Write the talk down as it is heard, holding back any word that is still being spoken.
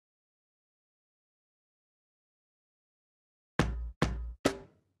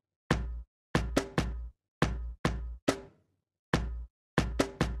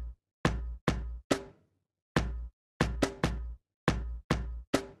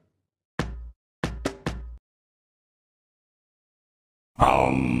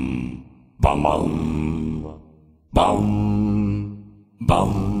Bum bum bum bum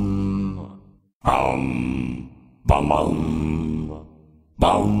bum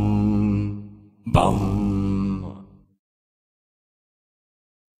bum bum.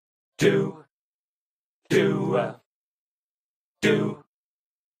 Do do do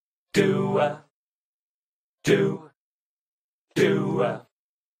do do do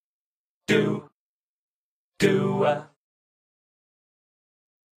do do.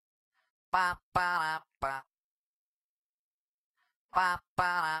 Ba ba ba ba ba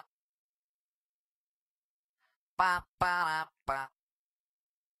ba ba ba ba ba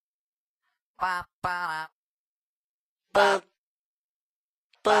Bop,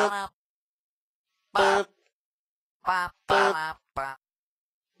 bop, ba bop, ba ba ba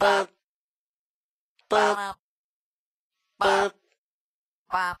bop, bop, ba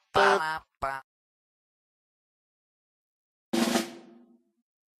bop, ba ba ba.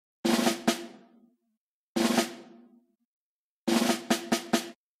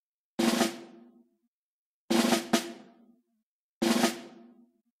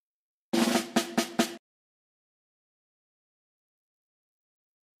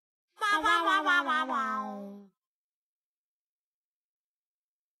 Wow wow wow wow wow wow.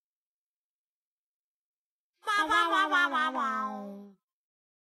 Wow wow wow wow wow wow.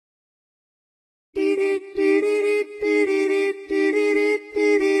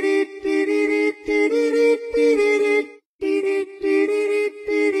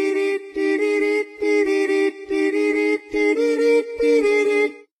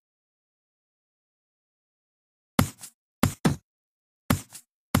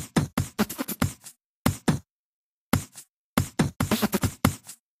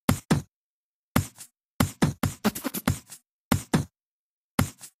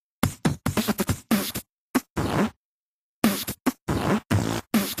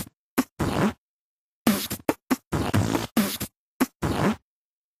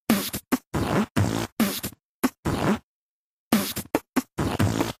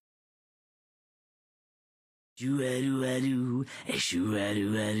 Shoo-a-doo-a-doo,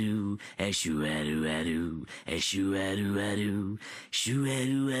 shoo-a-doo-a-doo, shoo-a-doo-a-doo, shoo-a-doo-a-doo,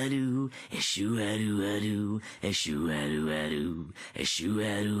 shoo-a-doo-a-doo, shoo-a-doo-a-doo, shoo-a-doo-a-doo,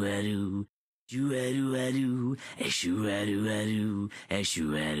 shoo-a-doo-a-doo. Shoo-a-doo-a-doo, shoo-a-doo-a-doo,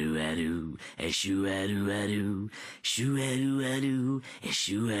 shoo-a-doo-a-doo, shoo-a-doo-a-doo, shoo-a-doo-a-doo,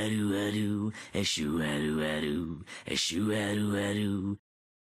 shoo-a-doo-a-doo, shoo-a-doo-a-doo, shoo-a-doo-a-doo.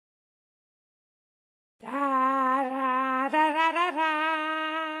 Da da da da da da.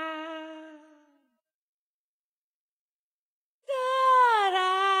 Da da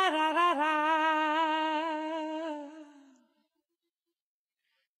da da da.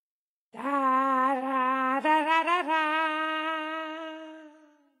 Da da da da da da.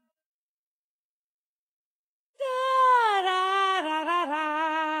 Da da da da da.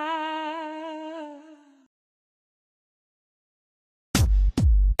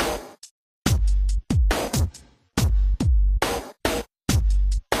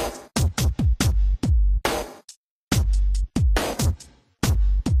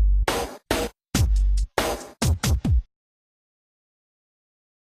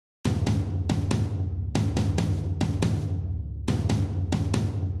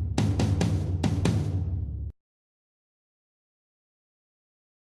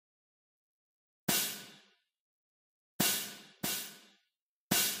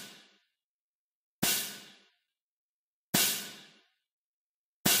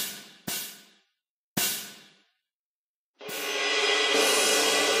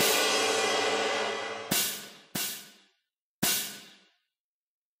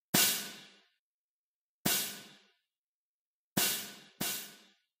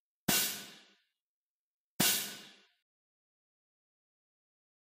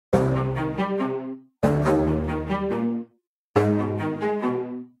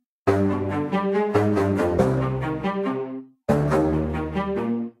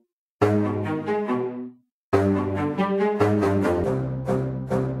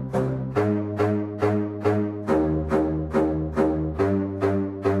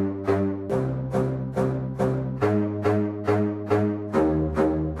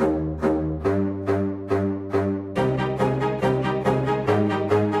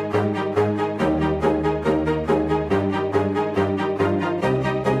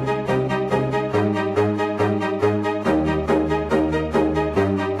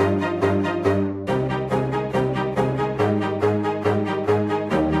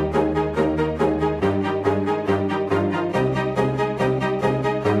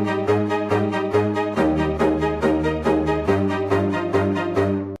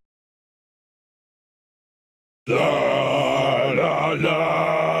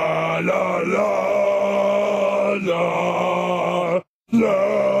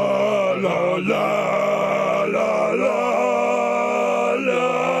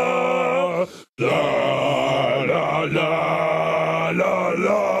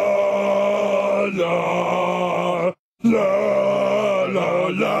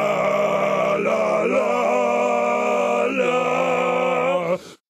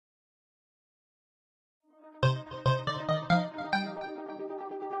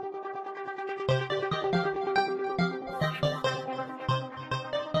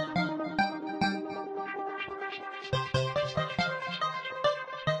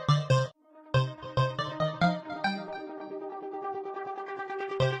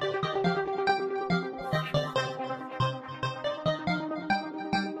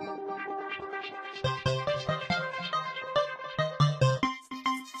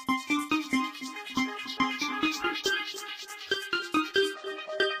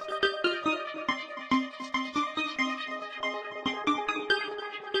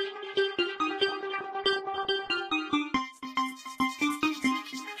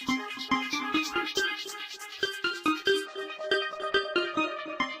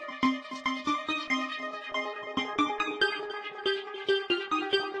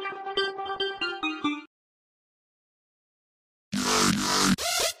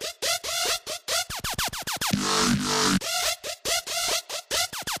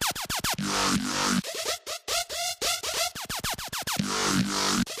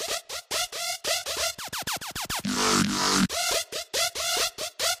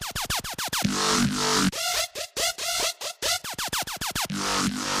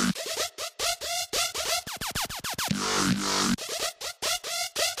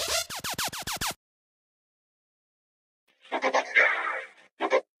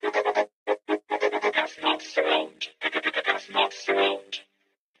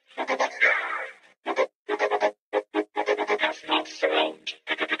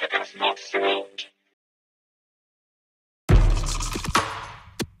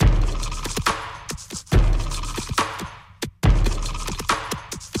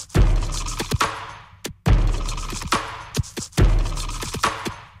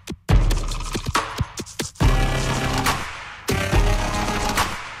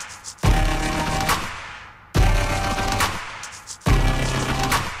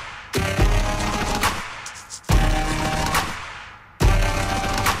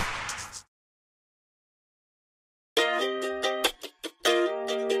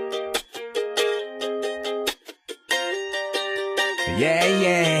 Yeah,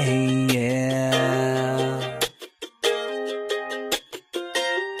 yeah, yeah.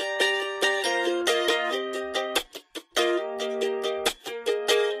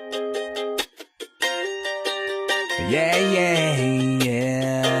 Yeah, yeah,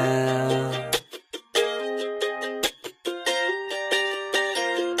 yeah.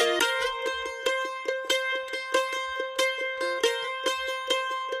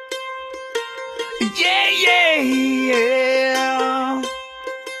 Yeah, yeah, yeah.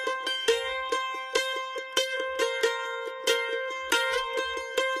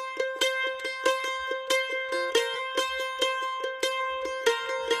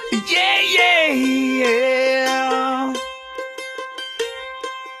 Yeah, yeah, yeah.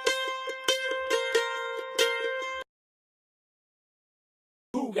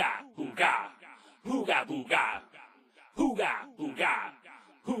 Hooga, hooga, hooga, booga, hooga, hooga,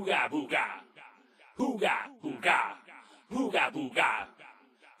 hooga, booga, hooga, hooga, hooga, booga,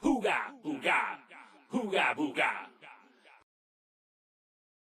 hooga, hooga, hooga, booga.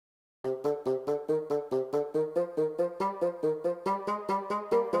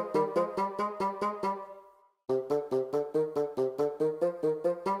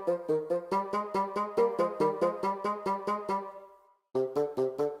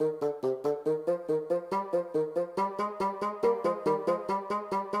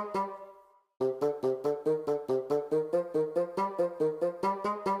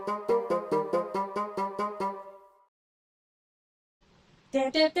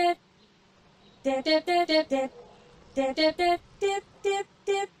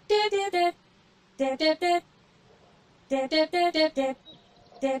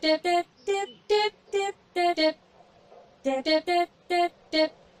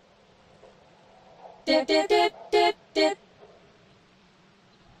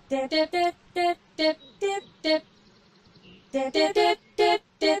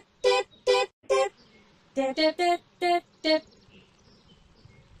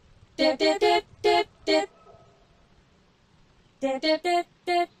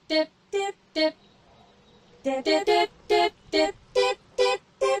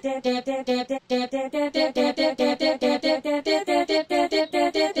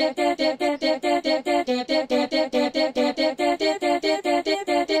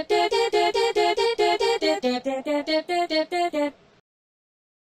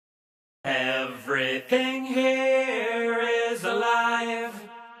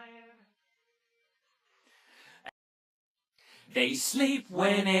 They sleep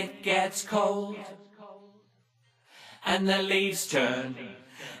when it gets cold, and the leaves turn.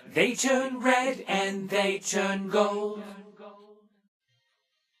 They turn red and they turn gold.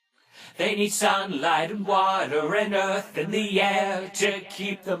 They need sunlight and water and earth and the air to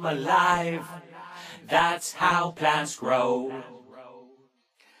keep them alive. That's how plants grow.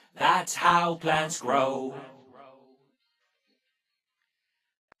 That's how plants grow.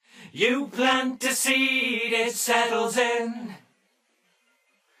 You plant a seed, it settles in,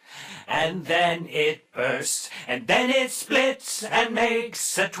 and then it bursts, and then it splits and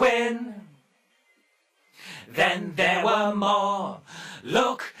makes a twin. Then there were more.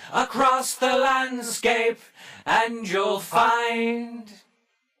 Look across the landscape and you'll find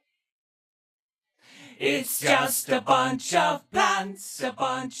it's just a bunch of plants, a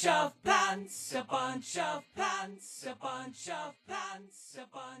bunch of plants, a bunch of plants, a bunch of plants, a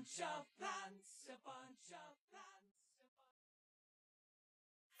bunch of plants, a bunch of plants.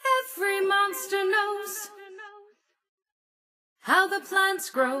 Every monster knows how the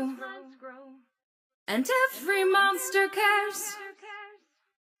plants grow, and every monster cares.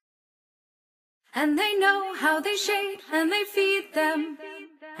 And they know how they shade, and they feed them,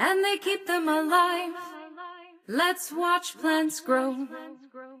 and they keep them alive. Let's watch plants grow.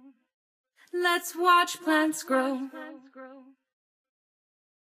 Let's watch plants grow.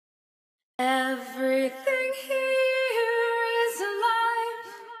 Everything here is alive.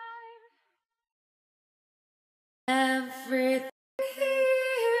 Everything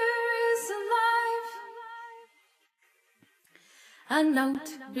here is alive. A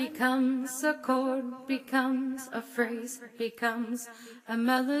note becomes a chord, becomes a phrase, becomes a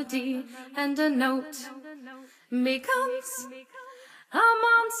melody, and a note becomes a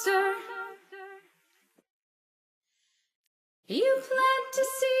monster. You plant a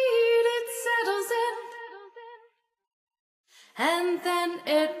seed, it settles in, and then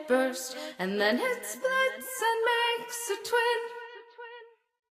it bursts, and then it splits and makes a twin.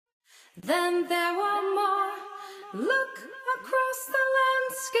 Then there were more. Look across the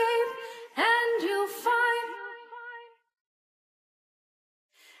landscape and you'll find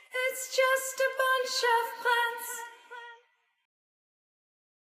it's just a bunch of plants.